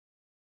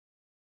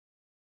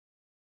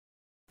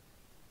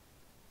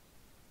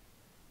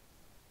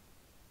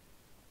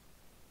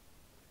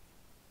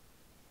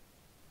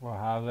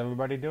How's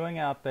everybody doing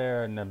out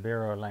there in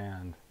Nibiru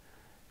land?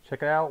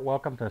 Check it out.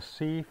 Welcome to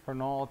C for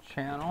Null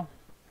channel.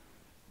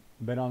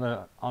 Been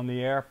on the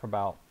air for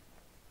about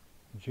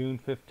June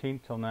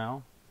 15th till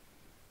now.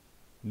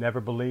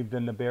 Never believed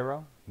in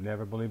Nibiru.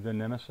 Never believed in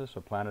nEmESIs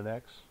or Planet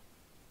X.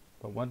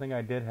 But one thing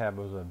I did have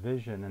was a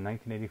vision in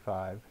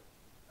 1985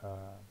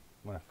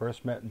 when I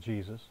first met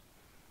Jesus.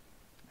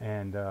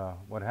 And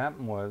what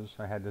happened was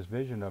I had this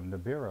vision of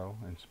Nibiru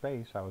in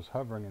space. I was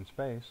hovering in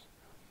space.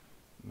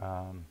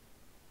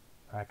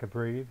 I could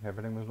breathe.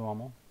 Everything was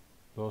normal.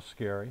 A little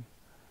scary.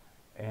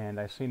 And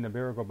I seen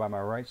Nibiru go by my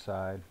right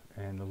side,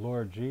 and the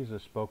Lord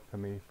Jesus spoke to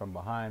me from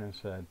behind and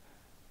said,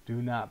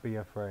 "Do not be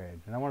afraid."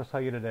 And I want to tell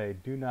you today,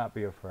 do not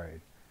be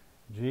afraid.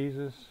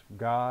 Jesus,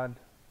 God,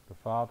 the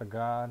Father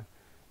God,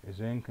 is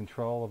in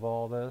control of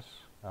all this.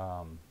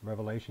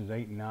 Revelations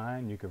 8 and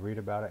 9, you can read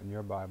about it in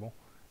your Bible.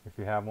 If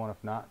you have one,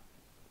 if not,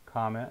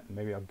 comment.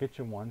 Maybe I'll get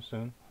you one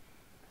soon.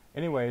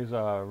 Anyways,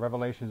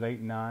 Revelations 8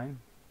 and 9,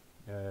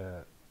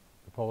 the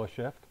polar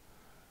shift,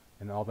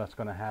 and all that's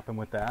going to happen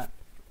with that.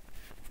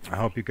 I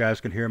hope you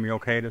guys can hear me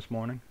okay this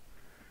morning.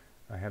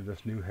 I have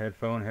this new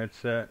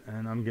headset,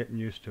 and I'm getting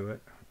used to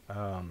it.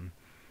 I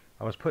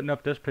was putting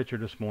up this picture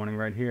this morning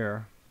right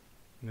here.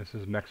 This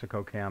is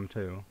Mexico Cam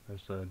 2.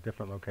 It's a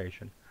different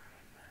location.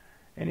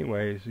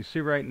 Anyways, you see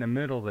right in the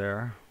middle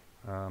there,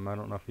 I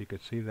don't know if you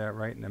could see that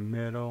right in the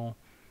middle,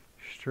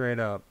 straight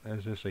up,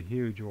 there's just a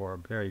huge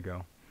orb. There you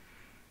go.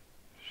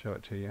 Show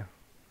it to you.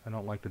 I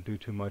don't like to do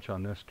too much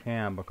on this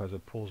cam because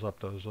it pulls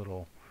up those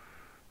little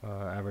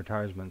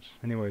advertisements.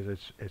 Anyways,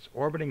 it's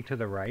orbiting to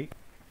the right.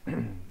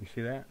 You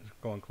see that? It's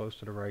going close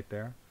to the right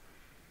there.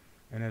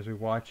 And as we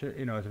watch it,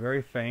 you know, it's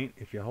very faint.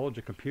 If you hold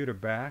your computer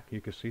back,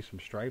 you can see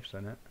some stripes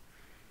in it.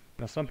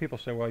 Now, some people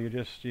say, well, you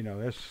just, you know,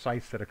 there's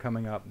sites that are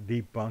coming up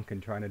trying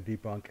to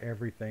debunk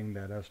everything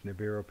that us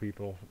Nibiru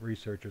people,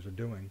 researchers, are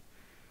doing.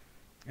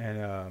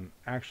 And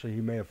actually, he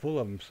made a fool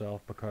of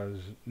himself because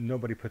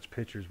nobody puts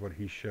pictures what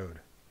he showed.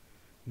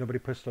 Nobody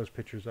puts those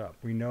pictures up.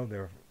 We know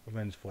they're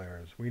lens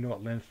flares. We know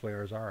what lens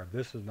flares are.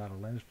 This is not a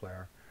lens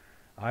flare.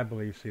 I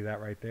believe, see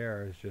that right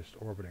there is just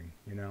orbiting,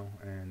 you know.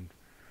 And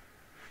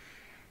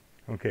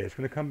okay, it's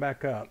going to come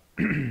back up.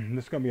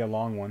 This is going to be a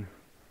long one.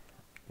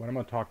 But I'm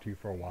going to talk to you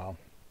for a while.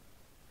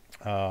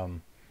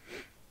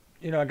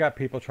 You know, I got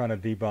people trying to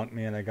debunk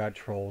me, and I got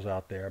trolls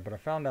out there. But I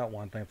found out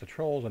one thing: if the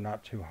trolls are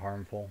not too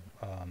harmful,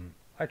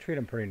 I treat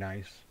them pretty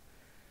nice.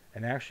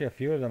 And actually, a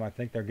few of them, I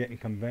think they're getting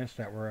convinced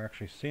that we're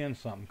actually seeing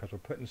something because we're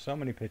putting so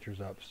many pictures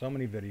up, so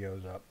many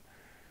videos up.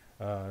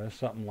 There's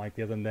something like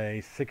the other day,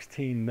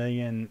 16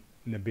 million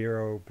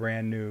Nibiru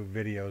brand new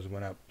videos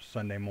went up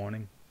Sunday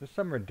morning. There's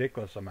some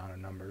ridiculous amount of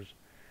numbers.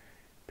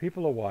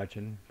 People are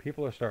watching.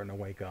 People are starting to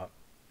wake up.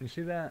 You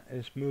see that?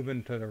 It's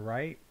moving to the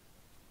right.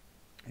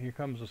 Here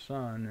comes the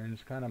sun, and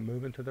it's kind of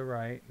moving to the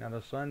right. Now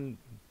the sun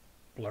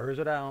blurs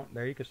it out.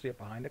 There you can see it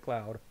behind the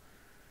cloud.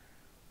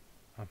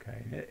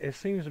 Okay, it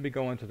seems to be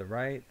going to the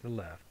right, to the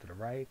left, to the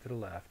right, to the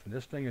left. And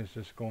this thing is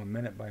just going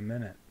minute by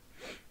minute.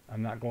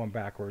 I'm not going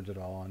backwards at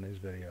all on these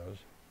videos,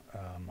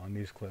 on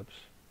these clips.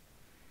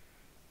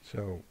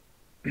 So,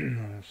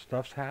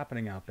 stuff's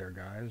happening out there,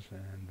 guys.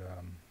 And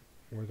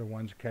we're the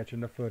ones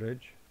catching the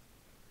footage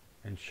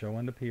and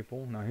showing the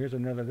people. Now, here's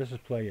another. This is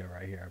Playa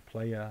right here.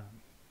 Playa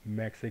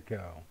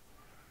Mexico.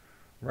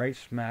 Right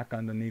smack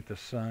underneath the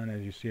sun,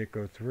 as you see it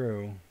go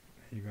through,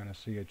 you're going to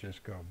see it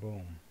just go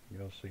boom.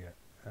 You'll see it.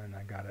 And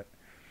I got it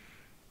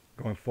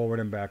going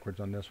forward and backwards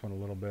on this one a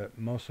little bit,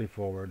 mostly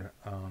forward.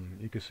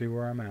 You can see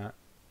where I'm at.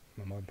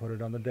 I'm going to put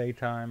it on the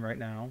daytime right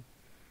now.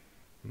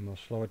 I'm going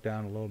to slow it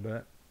down a little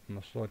bit. I'm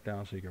going to slow it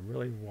down so you can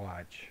really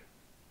watch.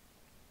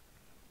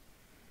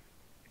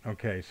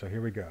 Okay, so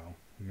here we go.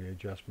 Let me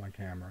adjust my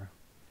camera.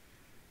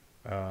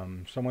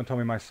 Someone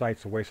told me my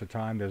site's a waste of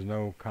time. There's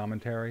no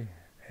commentary.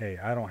 Hey,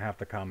 I don't have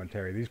to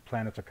commentary. These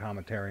planets are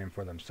commentarying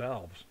for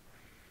themselves.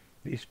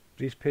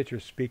 These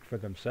pictures speak for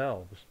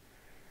themselves.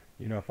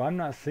 You know, if I'm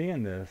not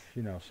seeing this,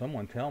 you know,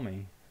 someone tell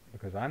me,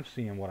 because I'm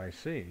seeing what I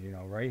see. You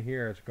know, right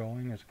here it's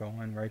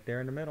going right there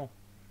in the middle,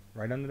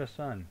 right under the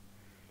sun.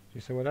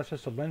 You say, well, that's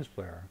just a lens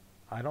flare.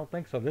 I don't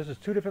think so. This is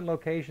two different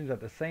locations at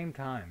the same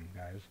time,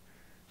 guys.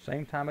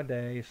 Same time of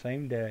day,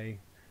 same day,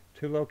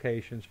 two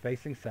locations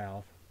facing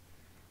south,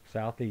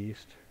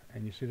 southeast,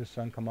 and you see the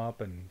sun come up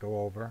and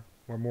go over.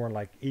 We're more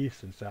like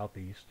east and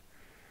southeast.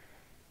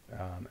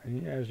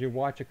 And as you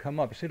watch it come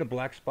up, you see the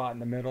black spot in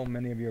the middle.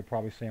 Many of you are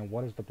probably saying,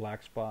 what is the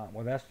black spot?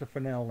 Well, that's the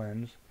Fresnel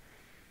lens.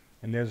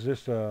 And there's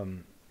this,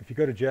 if you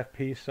go to Jeff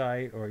P's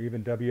site or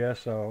even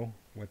WSO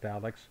with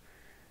Alex,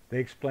 they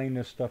explain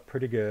this stuff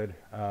pretty good.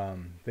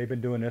 They've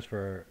been doing this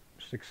for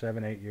 6,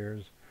 7, 8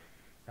 years.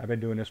 I've been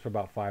doing this for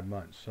about 5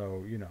 months.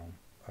 So, you know,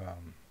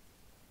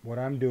 what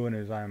I'm doing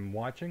is I'm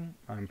watching,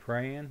 I'm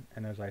praying,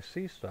 and as I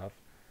see stuff,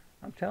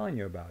 I'm telling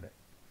you about it.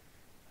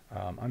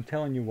 I'm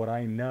telling you what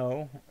I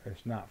know.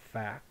 It's not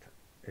fact.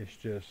 It's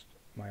just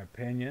my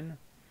opinion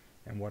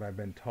and what I've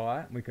been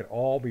taught. We could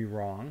all be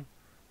wrong.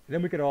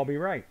 Then we could all be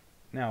right.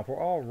 Now, if we're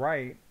all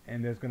right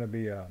and there's going to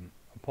be a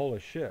polar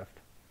shift,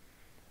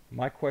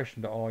 My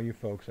question to all you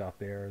folks out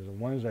there is the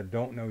ones that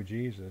don't know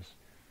Jesus,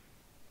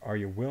 are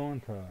you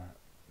willing to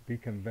be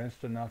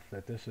convinced enough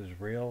that this is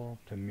real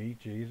to meet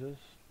Jesus?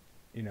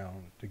 You know,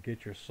 to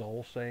get your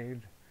soul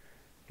saved,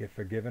 get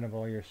forgiven of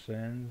all your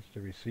sins, to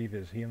receive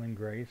his healing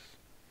grace?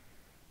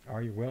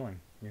 Are you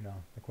willing? You know,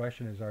 the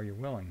question is, are you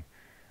willing?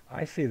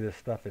 I see this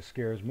stuff, it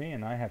scares me,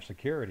 and I have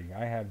security.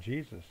 I have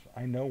Jesus.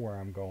 I know where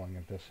I'm going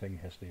if this thing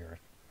hits the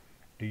earth.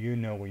 Do you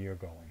know where you're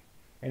going?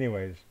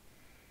 Anyways,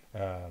 you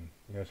know,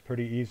 it's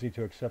pretty easy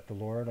to accept the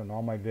Lord. On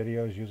all my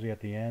videos, usually at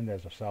the end,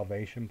 there's a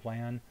salvation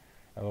plan.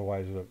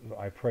 Otherwise,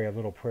 I pray a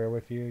little prayer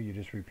with you. You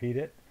just repeat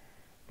it,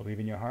 believe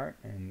in your heart,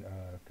 and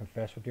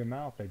confess with your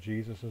mouth that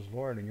Jesus is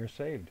Lord, and you're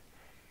saved.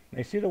 And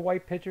you see the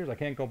white pictures? I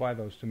can't go by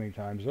those too many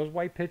times. Those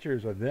white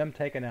pictures are them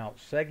taking out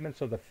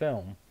segments of the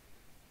film.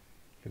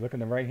 If you look in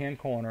the right-hand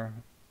corner,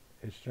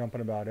 it's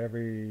jumping about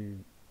every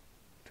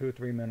 2 or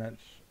 3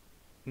 minutes.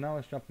 No,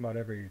 it's jumping about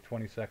every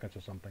 20 seconds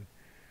or something.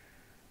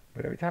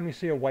 But every time you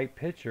see a white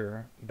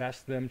picture,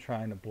 that's them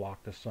trying to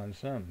block the sun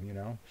sim, you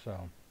know?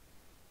 So,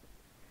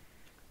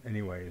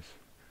 anyways.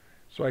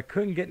 So I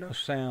couldn't get no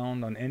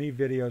sound on any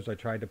videos I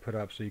tried to put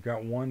up. So you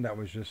got one that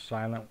was just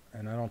silent,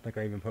 and I don't think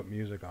I even put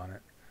music on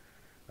it.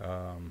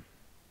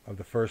 Of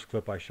the first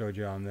clip I showed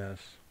you on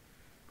this.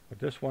 But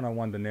this one I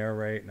wanted to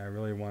narrate, and I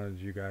really wanted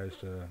you guys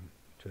to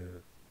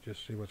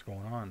just see what's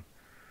going on.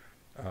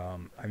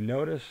 I've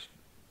noticed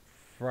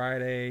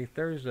Friday,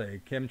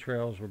 Thursday,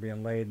 chemtrails were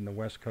being laid in the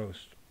West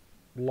Coast.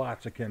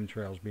 Lots of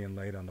chemtrails being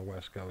laid on the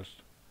West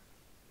Coast.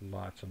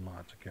 Lots and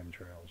lots of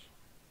chemtrails.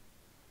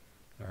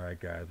 Alright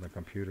guys, my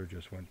computer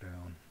just went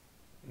down.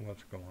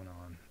 What's going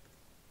on?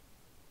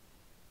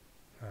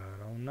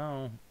 I don't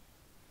know.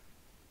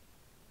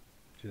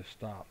 Just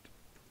stopped.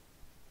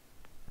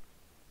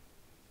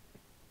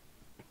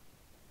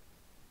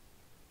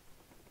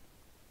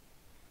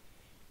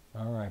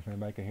 Alright, if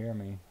anybody can hear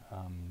me,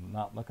 I'm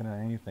not looking at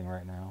anything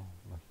right now.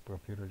 My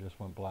computer just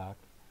went black.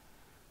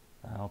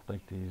 I don't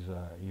think these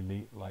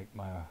elite like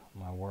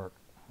my work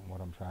and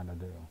what I'm trying to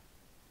do.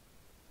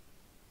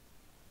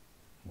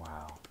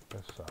 Wow,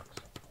 this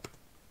sucks.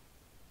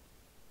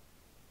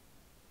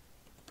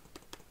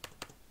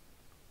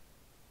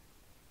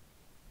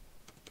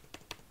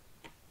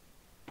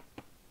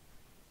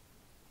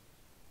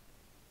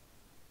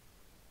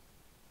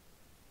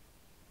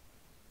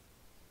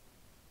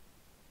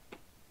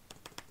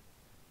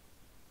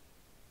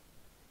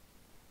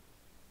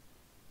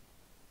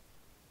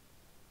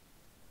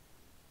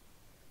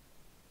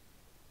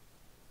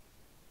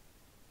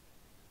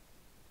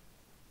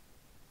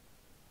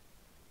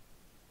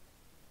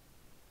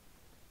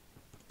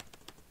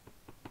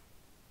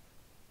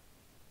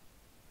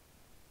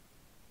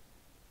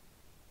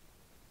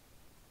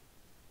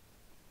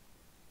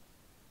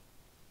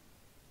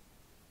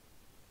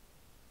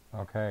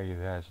 Okay, you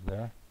guys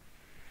there?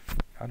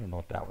 I don't know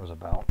what that was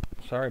about.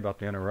 Sorry about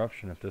the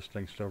interruption if this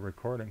thing's still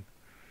recording.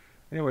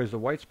 Anyways, the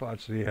white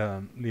spot's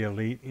the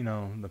elite, you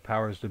know, the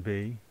powers to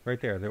be. Right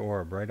there, the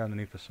orb, right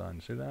underneath the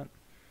sun. See that?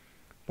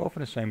 Both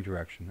in the same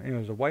direction.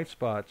 Anyways, the white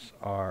spots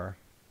are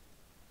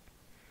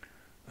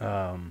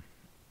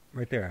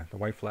right there, the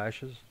white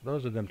flashes.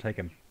 Those are them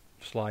taking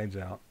slides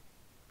out.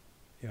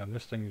 You know,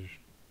 this thing's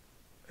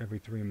every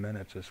 3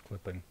 minutes is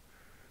clipping.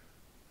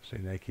 See,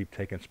 they keep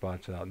taking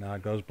spots out. Now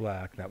it goes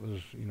black. That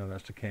was, you know,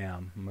 that's the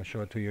cam. I'm going to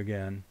show it to you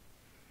again.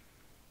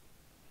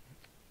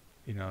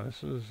 You know,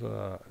 this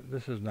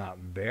is not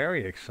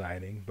very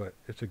exciting, but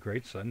it's a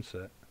great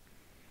sunset.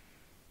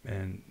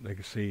 And they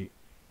can see,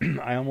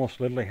 I almost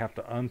literally have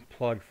to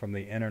unplug from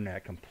the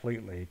internet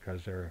completely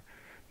because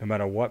no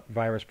matter what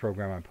virus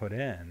program I put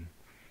in,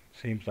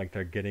 seems like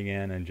they're getting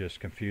in and just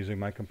confusing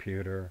my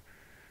computer.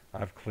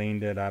 I've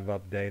cleaned it, I've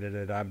updated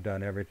it, I've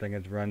done everything,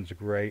 it runs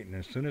great, and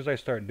as soon as I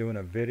start doing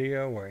a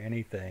video or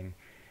anything,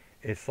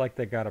 it's like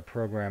they got a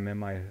program in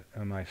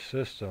my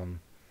system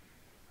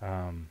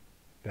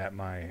that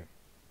my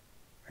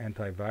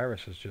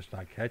antivirus is just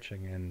not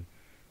catching, and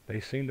they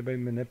seem to be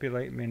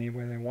manipulating me any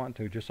way they want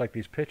to, just like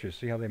these pictures.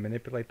 See how they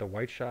manipulate the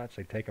white shots?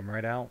 They take them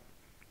right out.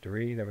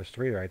 There was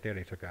 3 right there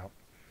they took out.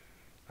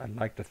 I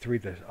like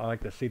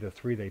to see the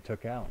 3 they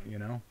took out, you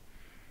know?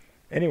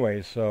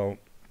 Anyways, so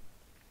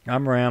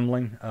I'm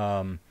rambling.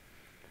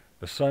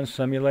 The sun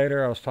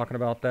simulator, I was talking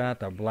about that,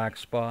 the black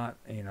spot,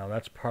 you know,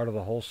 that's part of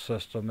the whole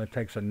system. It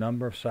takes a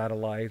number of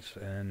satellites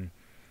and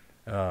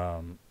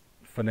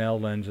Fresnel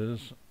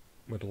lenses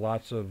with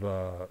lots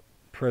of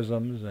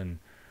prisms, and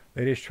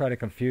they just try to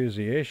confuse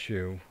the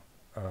issue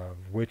of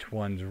which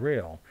one's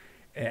real.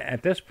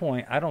 At this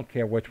point, I don't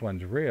care which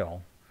one's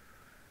real,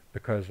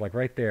 because like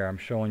right there, I'm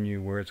showing you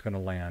where it's going to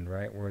land,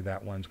 right, where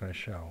that one's going to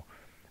show.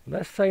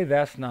 Let's say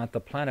that's not the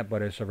planet,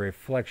 but it's a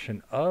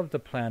reflection of the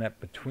planet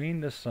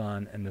between the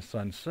sun and the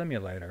sun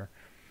simulator.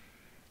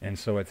 And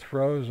so it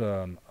throws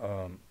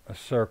a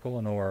circle,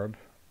 an orb,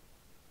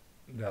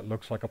 that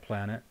looks like a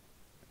planet.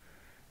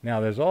 Now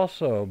there's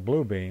also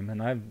blue beam,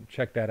 and I've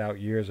checked that out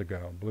years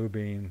ago. Blue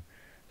beam,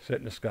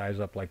 setting the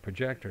skies up like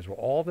projectors. Well,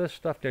 all this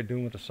stuff they're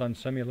doing with the sun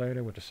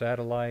simulator, with the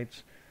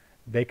satellites,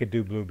 they could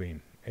do blue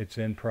beam. It's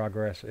in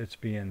progress. It's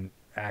being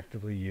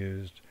actively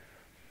used.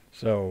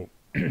 So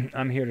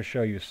I'm here to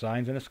show you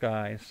signs in the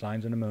sky,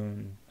 signs in the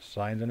moon,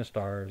 signs in the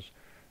stars,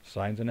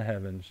 signs in the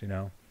heavens, you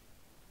know.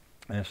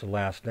 And it's the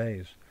last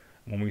days.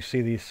 When we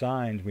see these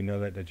signs, we know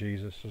that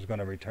Jesus is going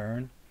to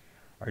return.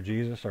 Our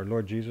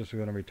Lord Jesus is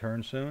going to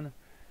return soon.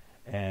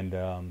 And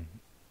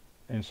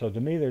so to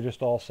me, they're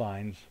just all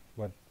signs,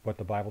 what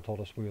the Bible told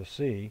us we will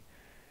see.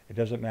 It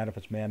doesn't matter if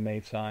it's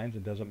man-made signs.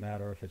 It doesn't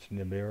matter if it's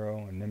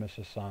Nibiru and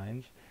nEmESIs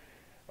signs.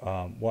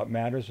 What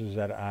matters is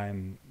that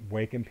I'm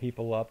waking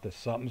people up that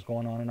something's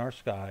going on in our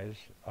skies,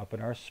 up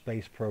in our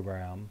space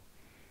program.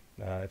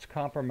 It's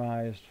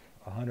compromised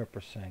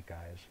 100%,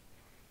 guys.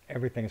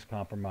 Everything's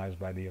compromised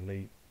by the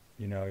elite.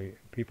 You know,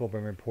 people have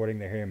been reporting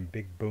they're hearing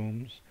big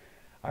booms.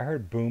 I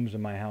heard booms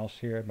in my house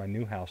here, my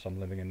new house I'm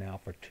living in now,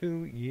 for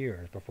 2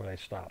 years before they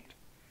stopped.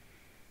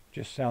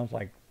 Just sounds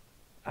like,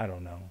 I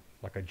don't know,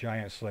 like a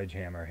giant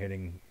sledgehammer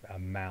hitting a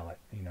mallet,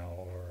 you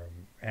know, or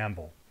an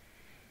anvil.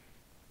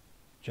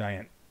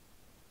 Giant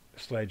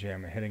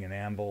sledgehammer hitting an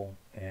anvil,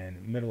 and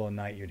in the middle of the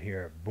night you'd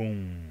hear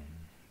boom,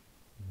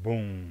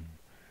 boom.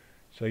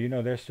 So you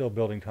know they're still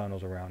building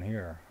tunnels around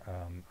here.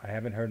 I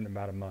haven't heard in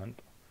about a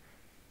month.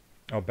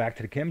 Oh, back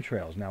to the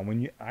chemtrails. Now,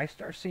 when I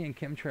start seeing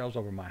chemtrails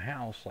over my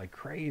house like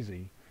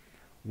crazy,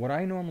 what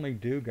I normally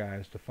do,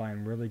 guys, to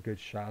find really good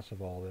shots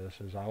of all this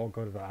is I will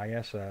go to the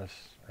ISS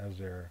as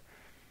they're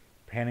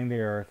panning the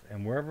Earth,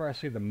 and wherever I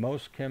see the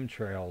most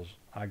chemtrails,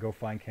 I go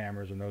find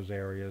cameras in those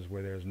areas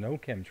where there's no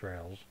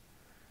chemtrails,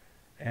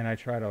 and I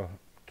try to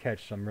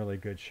catch some really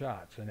good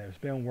shots. And it's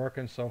been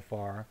working so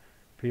far.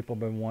 People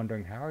have been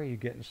wondering, how are you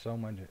getting so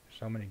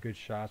many good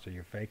shots? Are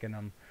you faking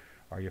them?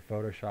 Are you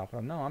photoshopping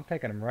them? No, I'm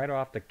taking them right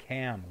off the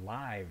cam,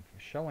 live,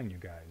 showing you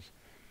guys.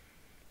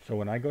 So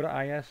when I go to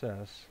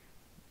ISS,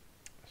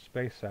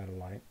 space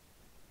satellite,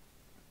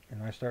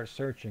 and I start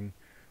searching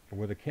for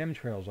where the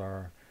chemtrails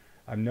are,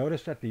 I've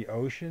noticed that the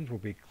oceans will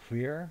be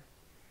clear,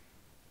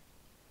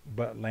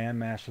 but land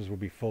masses will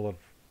be full of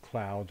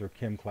clouds or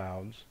chem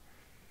clouds.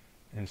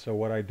 And so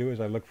what I do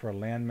is I look for a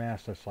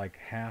landmass that's like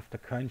half the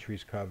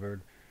country's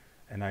covered,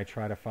 and I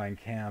try to find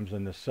cams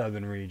in the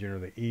southern region or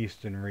the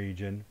eastern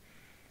region.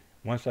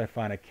 Once I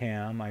find a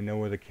cam, I know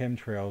where the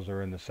chemtrails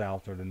are in the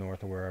south or the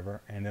north or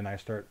wherever, and then I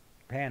start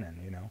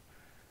panning, you know.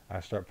 I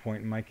start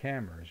pointing my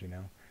cameras, you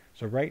know.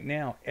 So right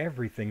now,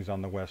 everything's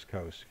on the west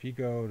coast. If you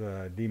go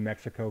to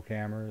nEmESIs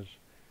cameras,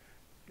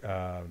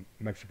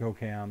 Mexico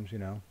cams, you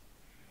know,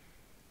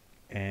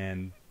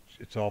 and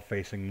it's all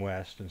facing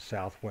west and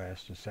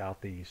southwest and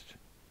southeast.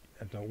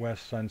 At the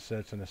west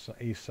sunsets and the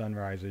east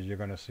sunrises, you're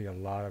going to see a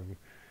lot of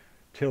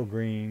teal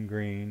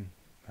green,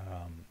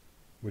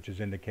 which is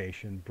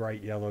indication,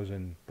 bright yellows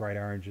and bright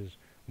oranges,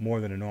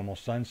 more than a normal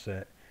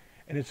sunset.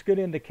 And it's good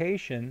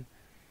indication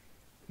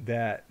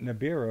that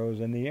Nibiru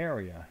is in the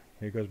area.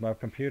 Here goes my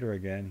computer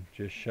again,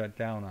 just shut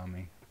down on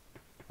me.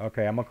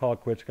 Okay, I'm going to call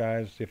it quits,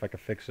 guys, see if I can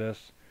fix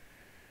this.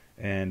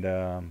 And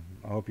I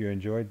hope you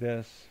enjoyed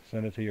this.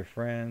 Send it to your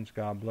friends.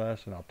 God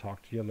bless, and I'll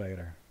talk to you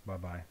later.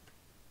 Bye-bye.